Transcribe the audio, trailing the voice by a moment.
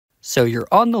So you're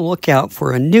on the lookout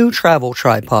for a new travel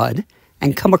tripod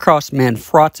and come across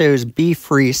Manfrotto's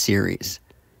Befree series.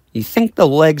 You think the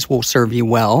legs will serve you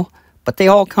well, but they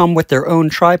all come with their own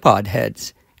tripod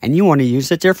heads, and you want to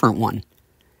use a different one.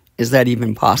 Is that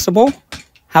even possible?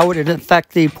 How would it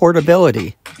affect the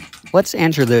portability? Let's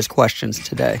answer those questions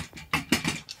today.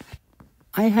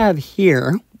 I have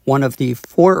here one of the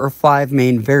 4 or 5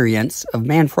 main variants of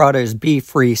Manfrotto's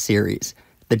Befree series,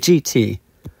 the GT.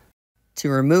 To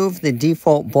remove the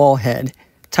default ball head,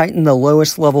 tighten the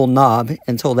lowest level knob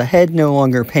until the head no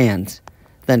longer pans.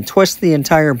 Then twist the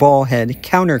entire ball head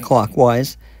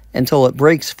counterclockwise until it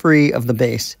breaks free of the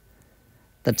base.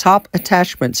 The top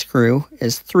attachment screw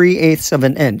is 3/8 of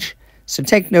an inch, so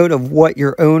take note of what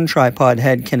your own tripod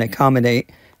head can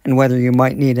accommodate and whether you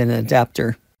might need an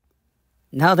adapter.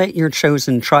 Now that your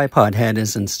chosen tripod head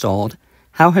is installed,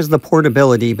 how has the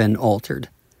portability been altered?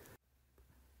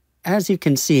 As you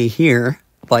can see here,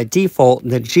 by default,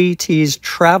 the GT's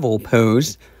travel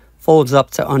pose folds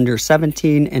up to under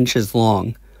 17 inches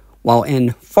long, while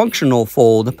in functional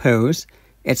fold pose,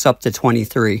 it's up to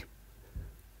 23.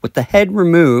 With the head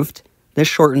removed, this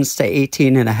shortens to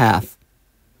 18.5.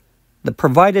 The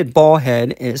provided ball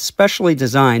head is specially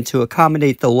designed to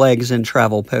accommodate the legs in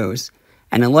travel pose,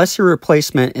 and unless your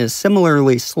replacement is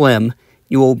similarly slim,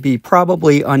 you will be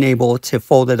probably unable to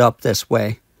fold it up this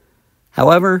way.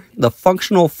 However, the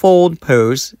functional fold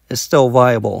pose is still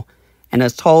viable, and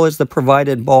as tall as the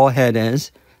provided ball head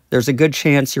is, there's a good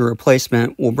chance your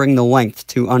replacement will bring the length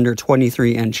to under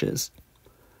 23 inches.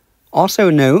 Also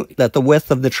note that the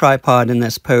width of the tripod in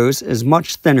this pose is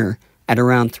much thinner at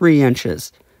around 3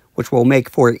 inches, which will make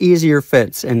for easier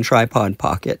fits in tripod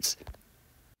pockets.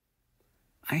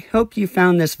 I hope you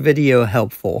found this video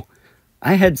helpful.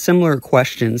 I had similar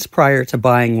questions prior to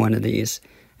buying one of these,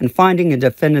 and finding a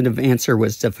definitive answer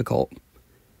was difficult.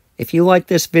 If you like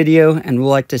this video and would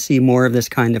like to see more of this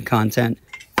kind of content,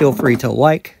 feel free to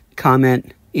like,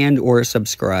 comment, and/or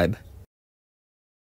subscribe.